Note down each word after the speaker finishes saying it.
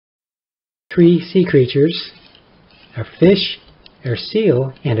Three sea creatures, our fish, our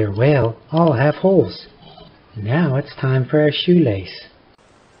seal, and our whale all have holes. Now it's time for our shoelace.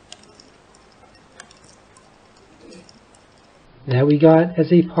 That we got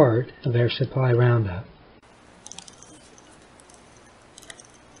as a part of our supply roundup.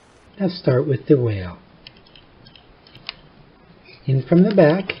 Let's start with the whale. In from the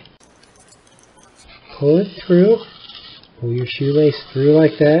back, pull it through, pull your shoelace through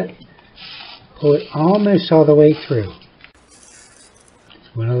like that, pull it almost all the way through.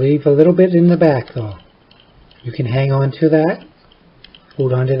 You want to leave a little bit in the back though. You can hang on to that,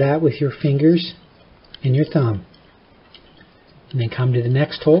 hold on to that with your fingers and your thumb. And then come to the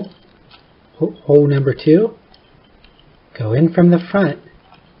next hole, hole number 2, go in from the front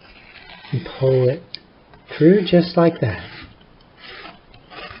and pull it through just like that.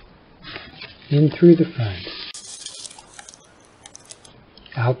 In through the front,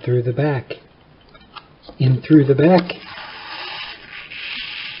 out through the back, in through the back,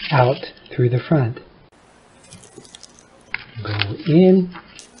 out through the front. Go in,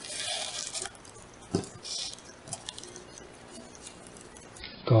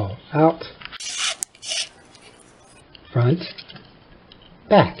 go out, front,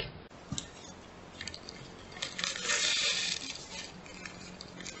 back.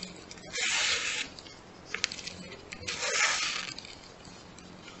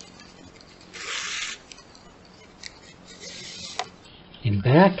 And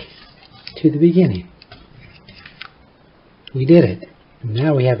back to the beginning. We did it. And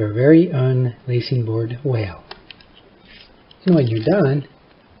now we have our very own lacing board whale. And when you're done,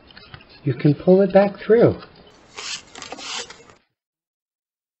 you can pull it back through.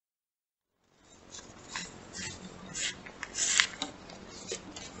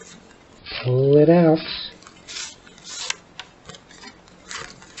 Pull it out.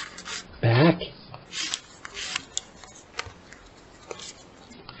 Back.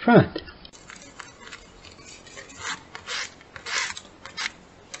 Front.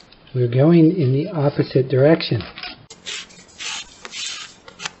 We're going in the opposite direction.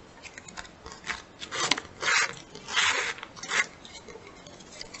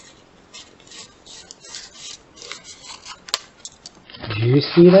 Do you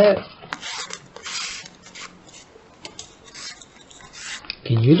see that?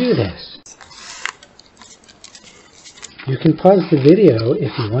 Can you do this? You can pause the video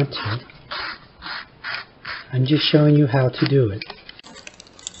if you want to. I'm just showing you how to do it.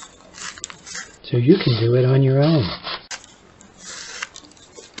 So you can do it on your own.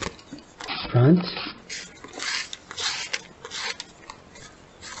 Front,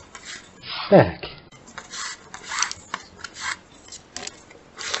 back.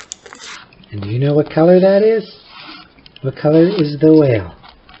 And do you know what color that is? What color is the whale?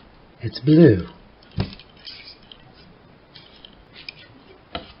 It's blue.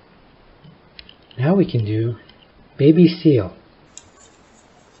 Now we can do baby seal.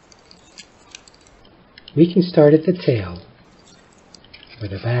 We can start at the tail or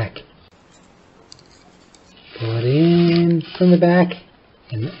the back. Pull it in from the back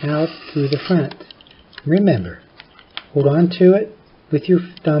and out through the front. Remember, hold on to it with your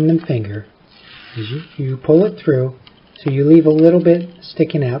thumb and finger as you pull it through, so you leave a little bit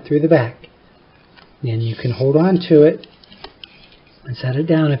sticking out through the back. Then you can hold on to it and set it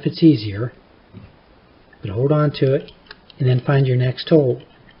down if it's easier. But hold on to it and then find your next hole.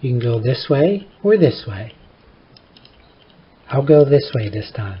 You can go this way or this way. I'll go this way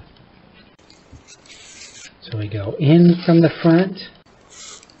this time. So we go in from the front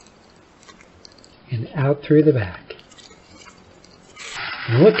and out through the back.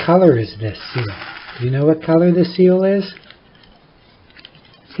 And what color is this seal? Do you know what color this seal is?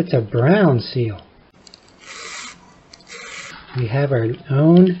 It's a brown seal. We have our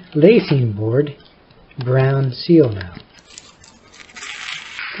own lacing board brown seal now.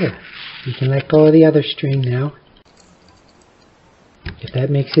 Good. You can let go of the other string now, if that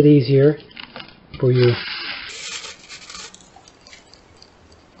makes it easier for you.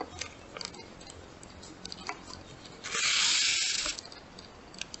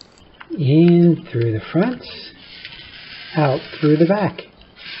 In through the front, out through the back.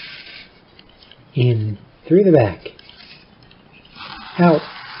 In through the back, out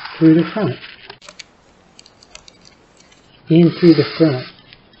through the front. In through the front,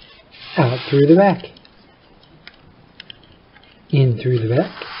 out through the back. In through the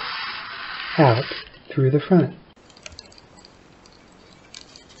back, out through the front.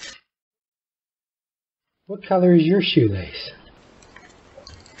 What color is your shoelace?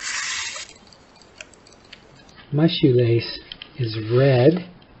 My shoelace is red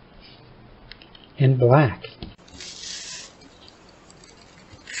and black.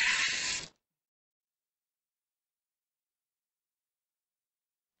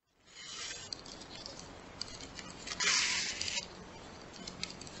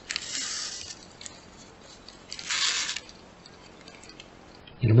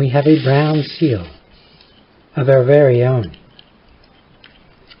 And we have a brown seal of our very own.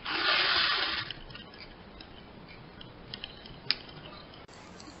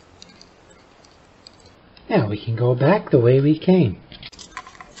 Now we can go back the way we came.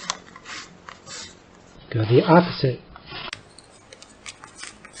 Go the opposite.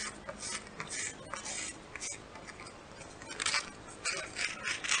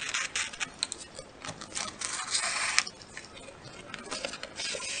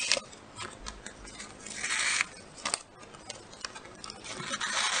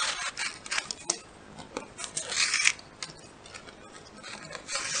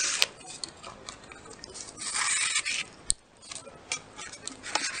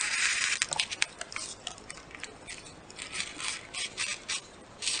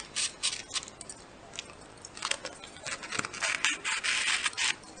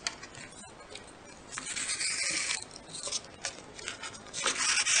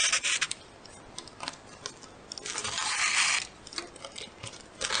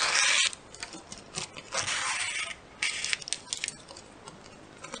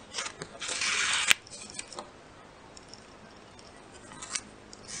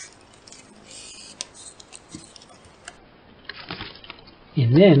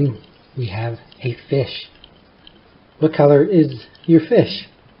 And then we have a fish. What color is your fish?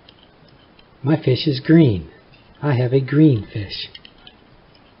 My fish is green. I have a green fish.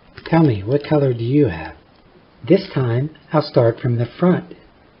 Tell me, what color do you have? This time, I'll start from the front.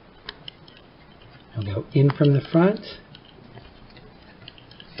 I'll go in from the front.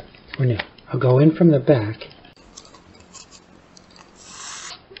 Or no, I'll go in from the back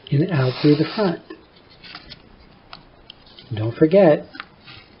and out through the front. Don't forget,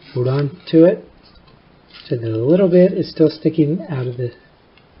 hold on to it so that a little bit is still sticking out of the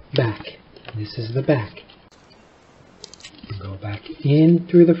back. This is the back. Go back in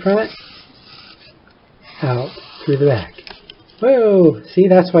through the front, out through the back. Whoa! See,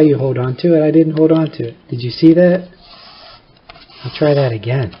 that's why you hold on to it. I didn't hold on to it. Did you see that? I'll try that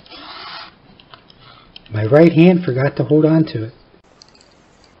again. My right hand forgot to hold on to it.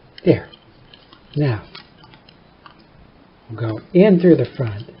 There. Now, we'll go in through the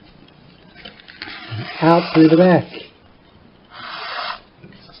front and out through the back.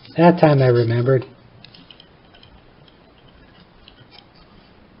 That time I remembered.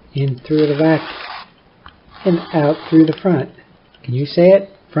 In through the back and out through the front. Can you say it?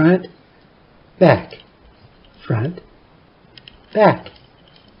 Front, back, front, back.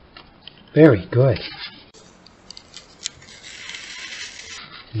 Very good.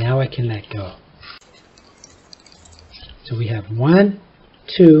 Now I can let go. So we have 1,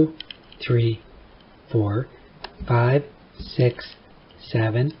 2, 3, 4, 5, 6,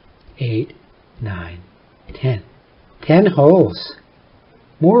 7, 8, 9, 10. 10 holes.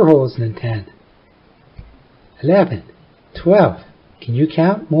 More holes than 10. 11, 12. Can you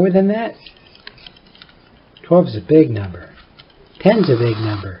count more than that? 12 is a big number. 10's a big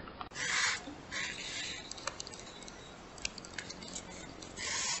number.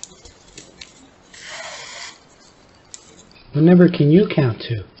 What number can you count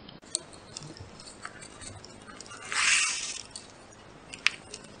to?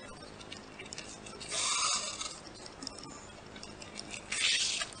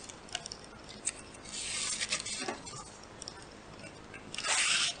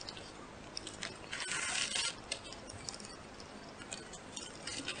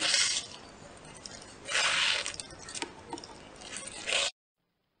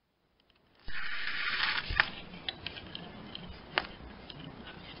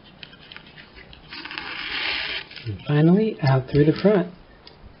 And finally, out through the front.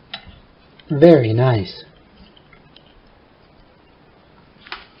 Very nice.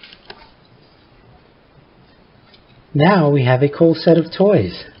 Now we have a cool set of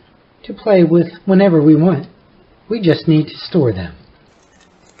toys to play with whenever we want. We just need to store them.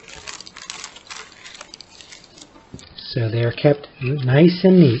 So they are kept nice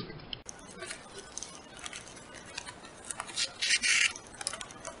and neat.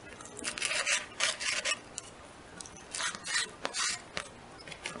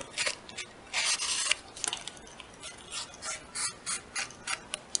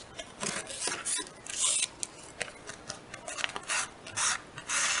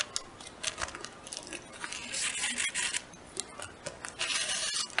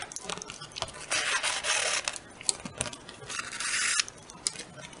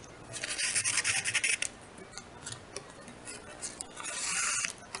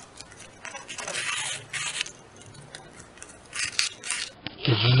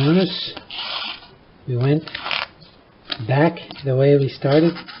 Did you notice we went back the way we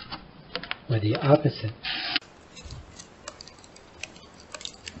started, or the opposite?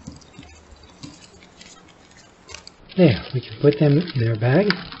 There, we can put them in their bag.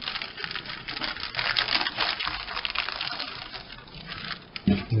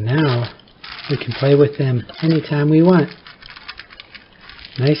 Now we can play with them anytime we want.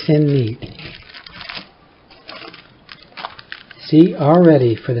 Nice and neat. See, all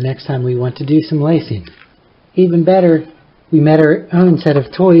ready for the next time we want to do some lacing. Even better, we made our own set of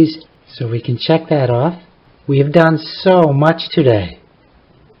toys, so we can check that off. We have done so much today.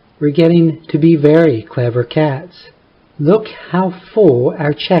 We're getting to be very clever cats. Look how full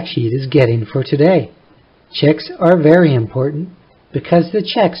our check sheet is getting for today. Checks are very important because the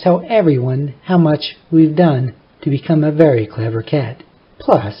checks tell everyone how much we've done to become a very clever cat.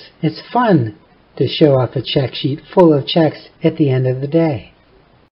 Plus, it's fun to show off a check sheet full of checks at the end of the day.